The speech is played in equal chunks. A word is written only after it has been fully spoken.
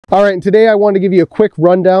All right, and today I want to give you a quick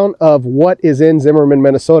rundown of what is in Zimmerman,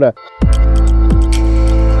 Minnesota.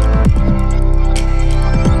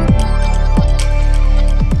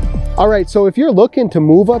 All right, so if you're looking to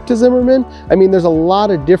move up to Zimmerman, I mean, there's a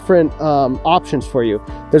lot of different options for you.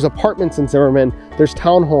 There's apartments in Zimmerman, there's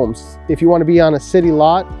townhomes. If you want to be on a city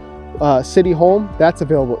lot, city home, that's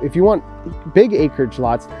available. If you want big acreage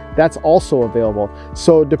lots, that's also available.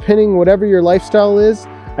 So depending whatever your lifestyle is,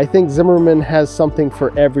 I think Zimmerman has something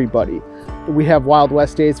for everybody. We have Wild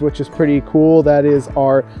West Days, which is pretty cool. That is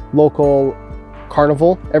our local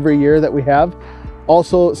carnival every year that we have.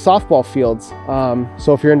 Also softball fields.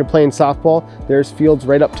 So if you're into playing softball, there's fields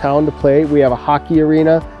right uptown to play. We have a hockey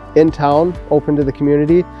arena in town, open to the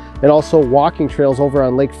community, and also walking trails over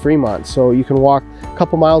on Lake Fremont. So you can walk a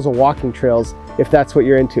couple miles of walking trails if that's what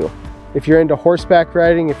you're into. If you're into horseback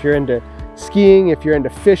riding, if you're into skiing, if you're into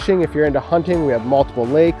fishing, if you're into hunting, we have multiple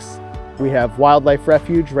lakes. We have Wildlife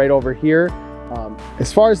Refuge right over here.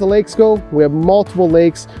 As far as the lakes go, we have multiple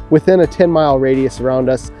lakes within a 10-mile radius around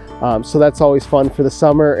us. So that's always fun for the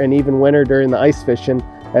summer and even winter during the ice fishing,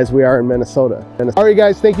 as we are in Minnesota. All right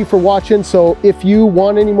guys, thank you for watching. So if you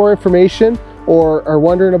want any more information or are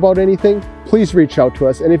wondering about anything, please reach out to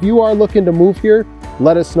us. And if you are looking to move here,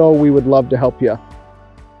 let us know. We would love to help you.